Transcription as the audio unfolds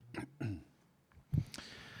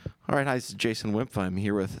All right, hi, this is Jason Wimpf. I'm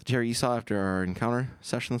here with Terry Esau after our encounter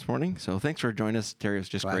session this morning. So thanks for joining us, Terry. It's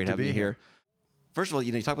just Glad great to having be you here. here. First of all,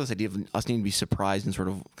 you talk about this idea of us needing to be surprised and sort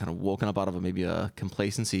of kind of woken up out of maybe a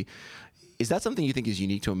complacency. Is that something you think is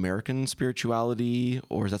unique to American spirituality,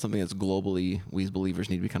 or is that something that's globally we as believers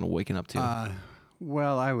need to be kind of waking up to?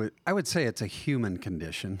 Well, I would say it's a human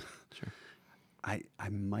condition. Sure. I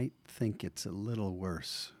might think it's a little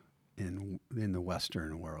worse in the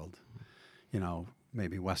Western world.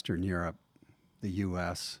 Maybe Western Europe, the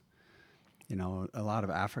U.S. A lot of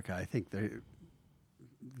Africa. I think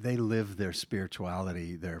they live their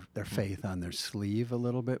spirituality, their faith on their sleeve a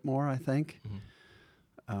little bit more, I think.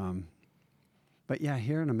 Mm-hmm. But yeah,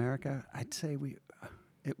 here in America, I'd say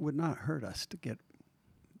it would not hurt us to get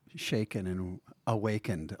shaken and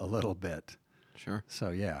awakened a little bit. Sure.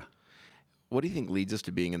 So yeah. What do you think leads us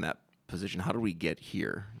to being in that position? How did we get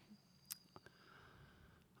here?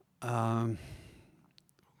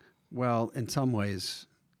 Well, in some ways,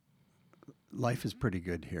 life is pretty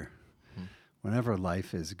good here. Hmm. Whenever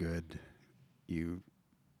life is good, you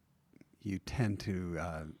tend to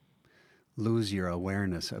lose your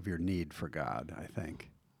awareness of your need for God, I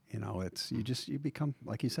think. You become,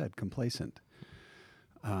 like you said, complacent.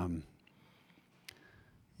 And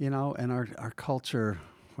our culture,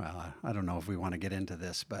 well, I don't know if we want to get into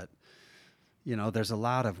this, but there's a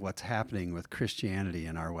lot of what's happening with Christianity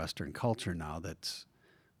in our Western culture now that's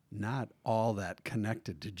not all that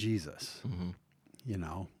connected to Jesus. Mm-hmm.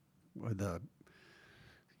 Or the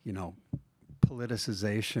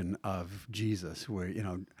politicization of Jesus, where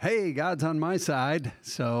hey, God's on my side,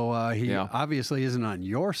 so he obviously isn't on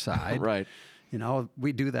your side. Right.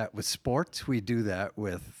 We do that with sports. We do that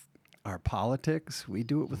with our politics. We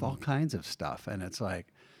do it with all kinds of stuff, and it's like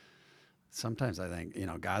sometimes I think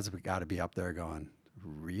God's got to be up there going,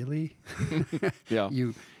 really? Yeah.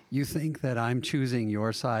 You think that I'm choosing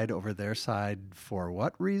your side over their side for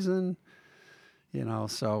what reason?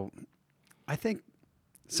 So I think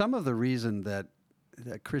some of the reason that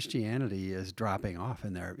Christianity is dropping off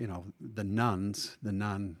in there, the nuns, the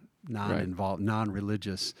non-involved,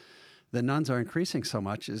 non-religious, the nuns are increasing so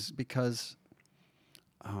much is because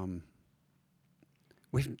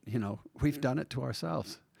we've done it to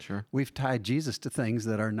ourselves. Sure. We've tied Jesus to things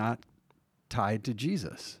that are not tied to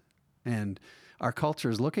Jesus. And our culture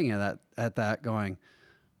is looking at that going,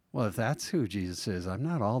 well, if that's who Jesus is, I'm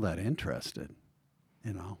not all that interested,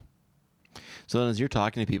 So then as you're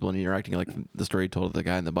talking to people and interacting, like the story you told of the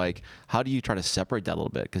guy on the bike, how do you try to separate that a little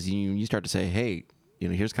bit? Because you start to say, hey,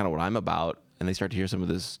 here's kind of what I'm about. And they start to hear some of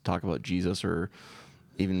this talk about Jesus or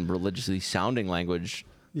even religiously sounding language.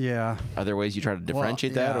 Yeah. Are there ways you try to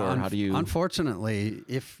differentiate that, or how do you? Unfortunately,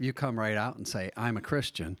 if you come right out and say, I'm a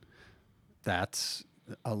Christian, that's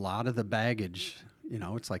a lot of the baggage.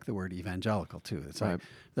 It's like the word evangelical, too. It's right. like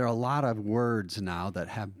there are a lot of words now that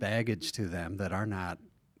have baggage to them that are not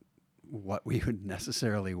what we would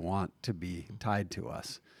necessarily want to be tied to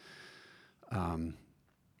us.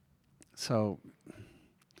 So,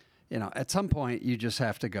 at some point, you just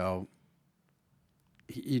have to go.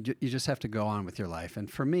 You just have to go on with your life.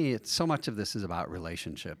 And for me, so much of this is about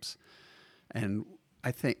relationships. And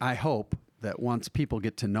I hope that once people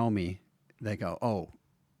get to know me, they go, oh,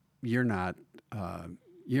 you're not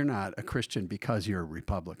a Christian because you're a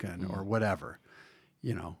Republican or whatever.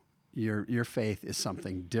 Your faith is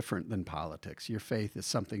something different than politics. Your faith is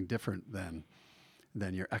something different than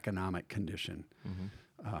your economic condition.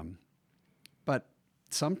 Mm-hmm. But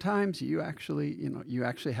sometimes you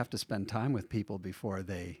actually have to spend time with people before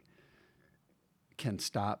they can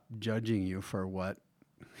stop judging you for what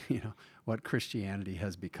Christianity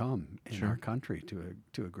has become in our country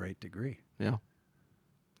to a great degree. Yeah.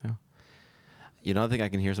 Another thing I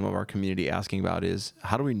can hear some of our community asking about is,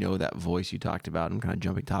 how do we know that voice you talked about? I'm kind of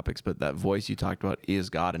jumping topics, but that voice you talked about is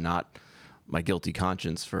God and not my guilty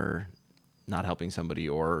conscience for not helping somebody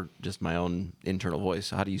or just my own internal voice.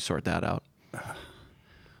 How do you sort that out?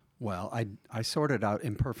 Well, I sort it out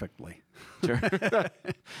imperfectly. Sure.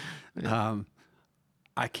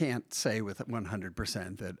 I can't say with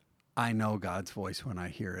 100% that I know God's voice when I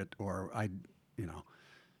hear it, or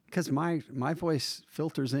because my voice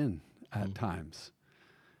filters in at times,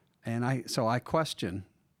 and I question.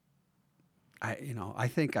 I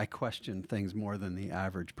think I question things more than the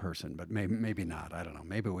average person, but maybe not. I don't know.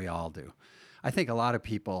 Maybe we all do. I think a lot of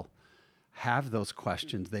people have those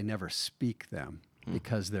questions. They never speak them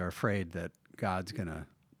because they're afraid that God's going to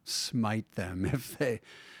smite them if they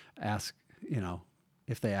ask,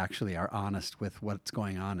 if they actually are honest with what's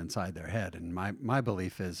going on inside their head. And my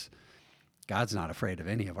belief is God's not afraid of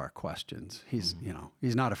any of our questions. He's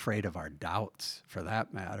not afraid of our doubts, for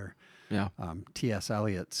that matter. Yeah. T.S.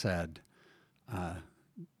 Eliot said, how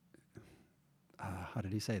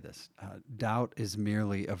did he say this? Doubt is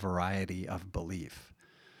merely a variety of belief.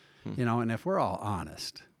 You know, and if we're all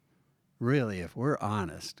honest, really, if we're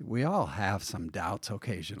honest, we all have some doubts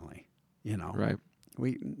occasionally, you know. Right.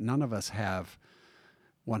 None of us have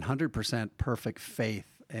 100% perfect faith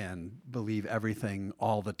and believe everything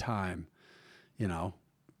all the time, you know,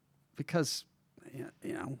 because,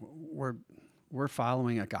 you know, we're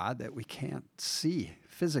following a God that we can't see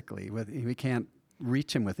physically. We can't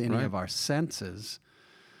reach him with any Right. of our senses.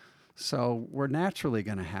 So we're naturally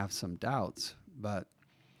going to have some doubts, but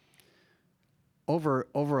over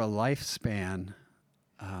a lifespan,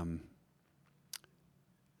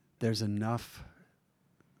 there's enough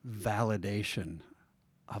validation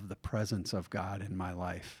of the presence of God in my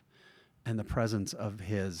life and the presence of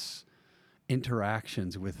his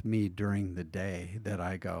interactions with me during the day that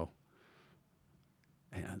I go,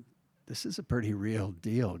 man, this is a pretty real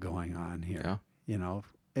deal going on here. Yeah. You know,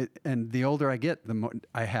 and the older I get, the more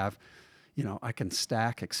I have, you know, I can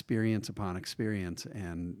stack experience upon experience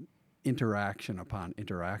and interaction upon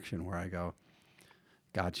interaction where I go,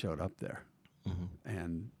 God showed up there. Mm-hmm.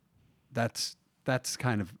 And that's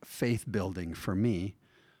kind of faith building for me.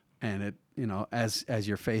 And it, you know, as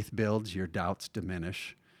your faith builds, your doubts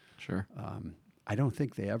diminish. Sure. I don't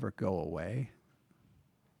think they ever go away.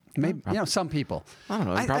 Maybe, you know, some people. I don't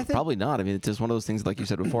know. I think- Probably not. I mean, it's just one of those things, like you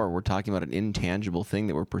said before, we're talking about an intangible thing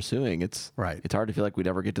that we're pursuing. It's Right. It's hard to feel like we'd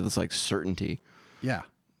ever get to this like certainty. Yeah.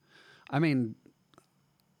 I mean,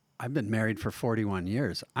 I've been married for 41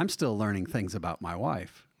 years. I'm still learning things about my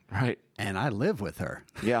wife, Right. and I live with her.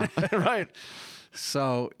 Yeah. Right.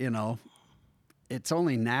 So, you know, it's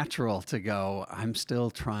only natural to go, I'm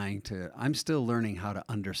still learning how to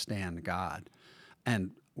understand God.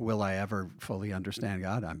 And will I ever fully understand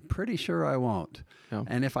God? I'm pretty sure I won't. Yeah.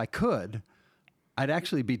 And if I could, I'd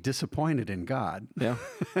actually be disappointed in God. Yeah.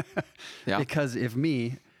 Yeah. Because if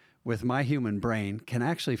me, with my human brain, can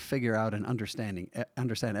actually figure out and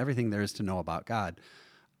understand everything there is to know about God,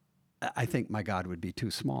 I think my God would be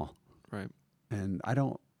too small. Right. And I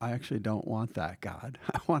actually don't want that God.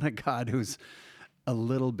 I want a God who's a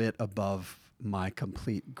little bit above my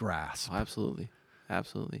complete grasp. Oh, absolutely.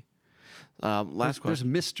 Absolutely. There's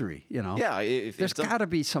Question. mystery, you know. Yeah. There's got to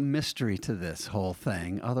be some mystery to this whole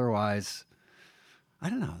thing. Otherwise, I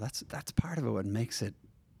don't know. That's part of it. What makes it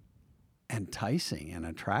enticing and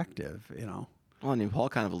attractive, you know. Well, I mean, Paul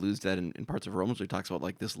kind of alludes to that in parts of Romans where he talks about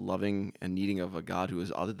like this loving and needing of a God who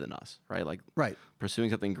is other than us, right? Like Right. pursuing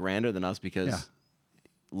something grander than us because Yeah.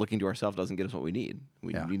 looking to ourselves doesn't get us what we need.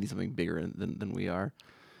 We Yeah. need something bigger than we are.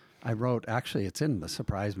 I wrote, actually, it's in the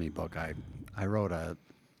Surprise Me book. I wrote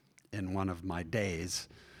in one of my days,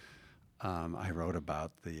 I wrote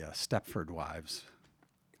about the Stepford Wives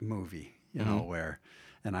movie, you know,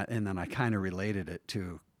 and then I kind of related it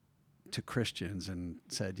to Christians and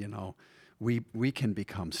said, you know, we can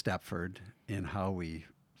become Stepford in how we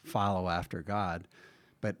follow after God,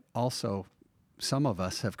 but also some of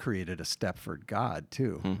us have created a Stepford God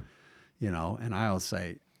too, you know. And I always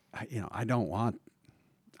say, you know, I don't want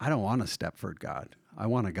a Stepford God. I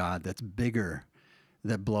want a God that's bigger,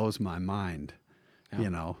 that blows my mind, you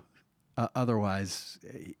know. Otherwise,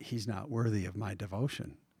 he's not worthy of my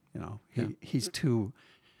devotion. You know, he's too.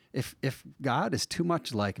 If God is too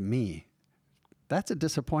much like me, that's a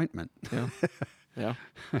disappointment. Yeah. Yeah.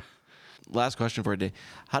 Last question for today.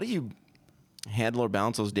 How do you handle or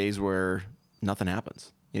balance those days where nothing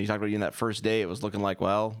happens? You talked about in that first day, it was looking like,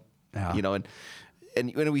 well, Yeah. you know,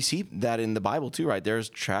 and we see that in the Bible too, right? There's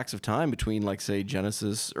tracts of time between, like, say,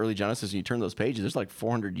 early Genesis, and you turn those pages, there's like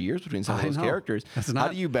 400 years between some of those characters. How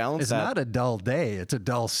do you balance that? It's not a dull day. It's a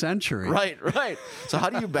dull century. Right. So how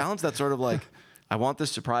do you balance that sort of like, I want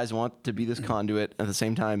this surprise, I want to be this conduit, at the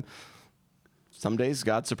same time, some days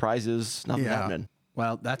God surprises, nothing happening.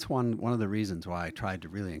 Well, that's one of the reasons why I tried to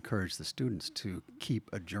really encourage the students to keep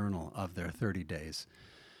a journal of their 30 days,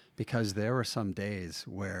 because there were some days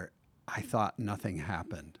where I thought nothing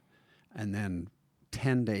happened. And then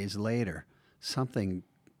 10 days later, something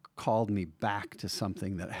called me back to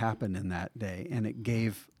something that happened in that day. And it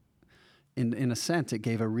gave, in a sense, it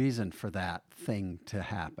gave a reason for that thing to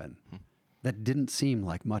happen that didn't seem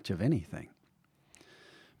like much of anything.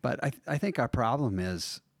 But I think our problem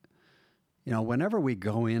is, you know, whenever we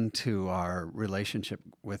go into our relationship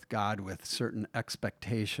with God with certain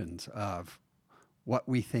expectations of what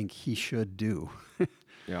we think he should do,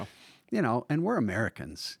 Yeah. you know, and we're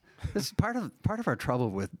Americans. This is part of our trouble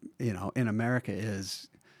with, you know, in America is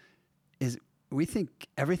we think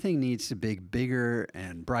everything needs to be bigger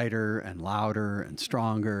and brighter and louder and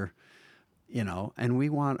stronger, you know, and we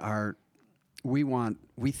want our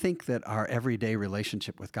we think that our everyday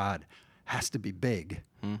relationship with God has to be big.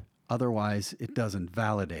 Otherwise, it doesn't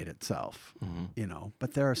validate itself, you know.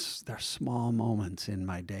 But there are small moments in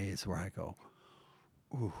my days where I go,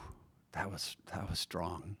 "Ooh, that was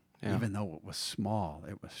strong." Yeah. Even though it was small,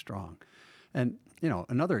 it was strong. And you know,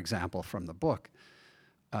 another example from the book.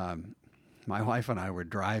 My wife and I were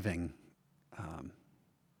driving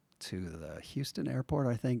to the Houston airport,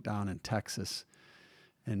 I think, down in Texas,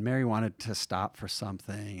 and Mary wanted to stop for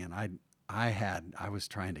something, and I was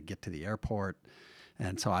trying to get to the airport.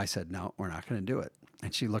 And so I said, no, we're not going to do it.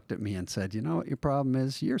 And she looked at me and said, you know what your problem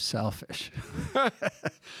is? You're selfish.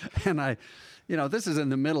 And you know, this is in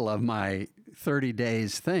the middle of my 30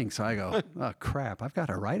 days thing. So I go, oh, crap, I've got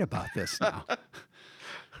to write about this now.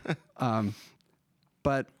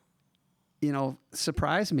 But, you know,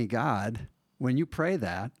 surprise me, God, when you pray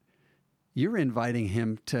that, you're inviting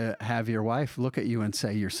him to have your wife look at you and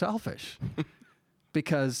say, you're selfish.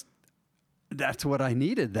 Because that's what I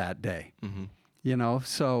needed that day. You know,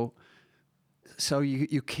 so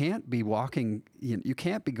you can't be walking, you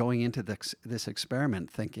can't be going into this experiment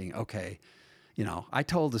thinking, okay, you know, I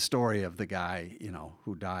told the story of the guy, you know,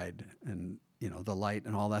 who died and, you know, the light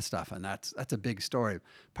and all that stuff. And that's a big story.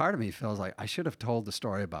 Part of me feels like I should have told the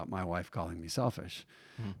story about my wife calling me selfish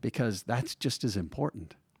because that's just as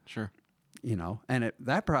important. Sure. You know, and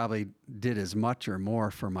that probably did as much or more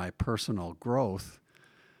for my personal growth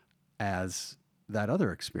as that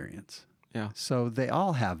other experience. Yeah. So they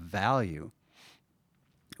all have value.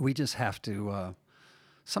 We just have to.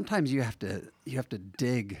 Sometimes you have to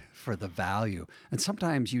dig for the value, and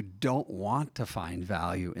sometimes you don't want to find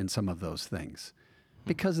value in some of those things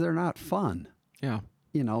because they're not fun. Yeah.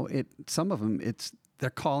 You know, some of them they're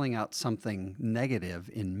calling out something negative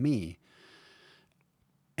in me,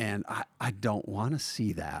 and I don't want to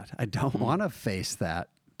see that. I don't want to face that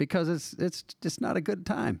because it's just not a good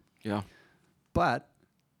time. Yeah. But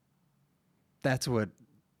that's what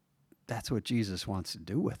Jesus wants to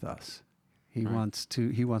do with us. He wants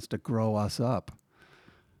to grow us up,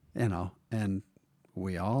 you know, and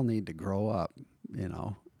we all need to grow up, you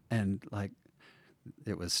know. And like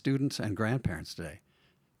it was students and grandparents today.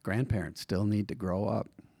 Grandparents still need to grow up.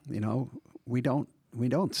 You know, we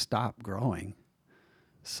don't stop growing.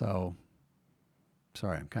 So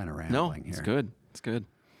sorry, I'm kind of rambling here. It's good. It's good.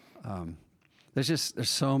 There's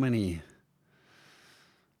so many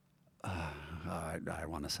I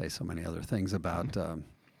want to say so many other things about.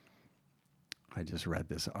 I just read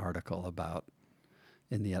this article about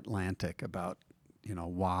in the Atlantic about, you know,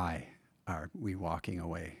 why are we walking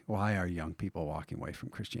away? Why are young people walking away from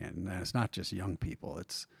Christianity? And it's not just young people;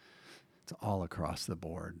 it's all across the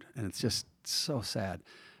board, and it's just so sad.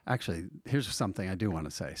 Actually, here's something I do want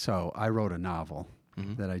to say. So I wrote a novel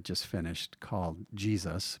that I just finished called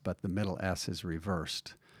Jesus, but the middle S is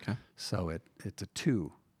reversed. Okay. So it's a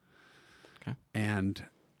 2. Okay. And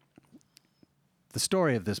the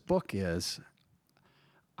story of this book is,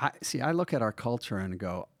 I look at our culture and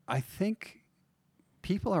go, I think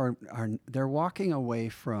people they're walking away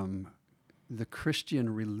from the Christian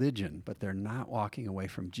religion, but they're not walking away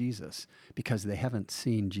from Jesus because they haven't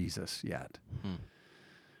seen Jesus yet.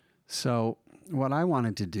 So what I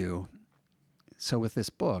wanted to do, with this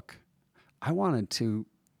book, I wanted to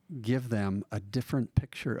give them a different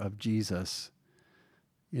picture of Jesus,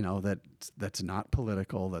 you know, that's not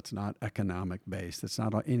political, that's not economic based, that's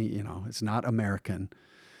not any, you know, it's not American.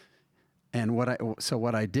 And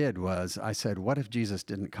what I did was I said, what if Jesus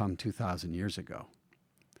didn't come 2,000 years ago?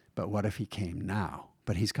 But what if he came now?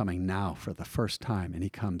 But he's coming now for the first time, and he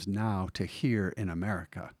comes now to here in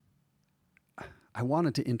America. I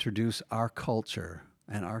wanted to introduce our culture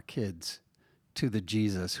and our kids to the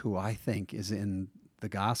Jesus who I think is in the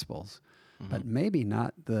Gospels, but maybe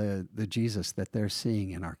not the Jesus that they're seeing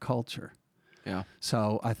in our culture. Yeah.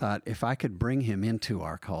 So I thought if I could bring him into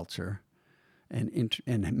our culture and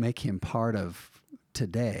make him part of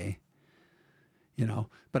today, you know.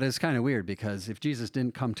 But it's kind of weird because if Jesus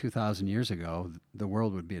didn't come 2,000 years ago, the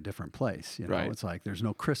world would be a different place. You know, Right. It's like there's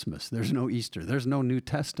no Christmas, there's no Easter, there's no New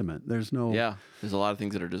Testament, there's no. Yeah. There's a lot of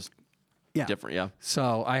things that are just different. Yeah.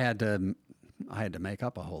 So I had to make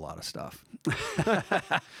up a whole lot of stuff.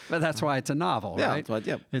 But that's why it's a novel, Yeah. right? That's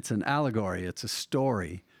what, It's an allegory, it's a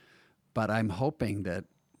story. But I'm hoping that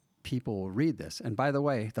people will read this. And by the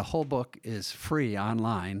way, the whole book is free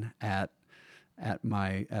online at the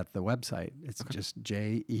website. It's just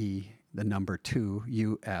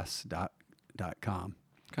JE2US.com.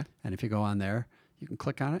 Okay. And if you go on there, you can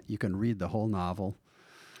click on it. You can read the whole novel.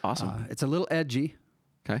 Awesome. It's a little edgy,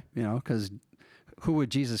 Okay. you know, because who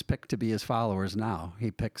would Jesus pick to be his followers now?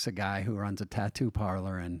 He picks a guy who runs a tattoo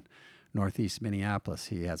parlor and Northeast Minneapolis.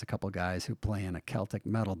 He has a couple guys who play in a Celtic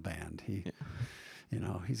metal band.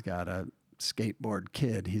 He's got a skateboard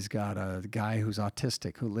kid. He's got a guy who's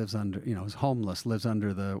autistic who lives under, who's homeless, lives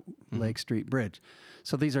under the Lake Street Bridge.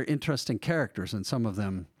 So these are interesting characters, and some of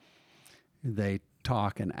them, they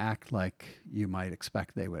talk and act like you might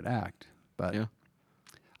expect they would act. But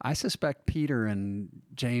I suspect Peter and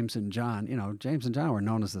James and John, James and John were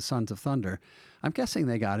known as the Sons of Thunder. I'm guessing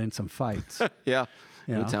they got in some fights. Yeah.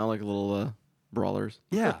 They sound like little brawlers.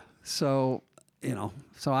 Yeah. So,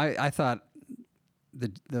 I thought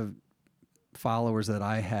the followers that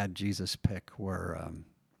I had Jesus pick were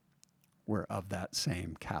of that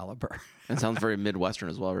same caliber. It sounds very Midwestern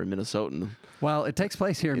as well, or Minnesotan. Well, it takes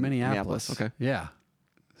place here in Minneapolis. Okay. Yeah.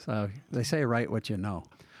 So they say write what you know.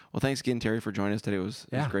 Well, thanks again, Terry, for joining us today. It was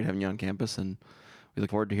great having you on campus, and we look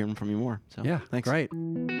forward to hearing from you more. So, yeah, thanks. Great.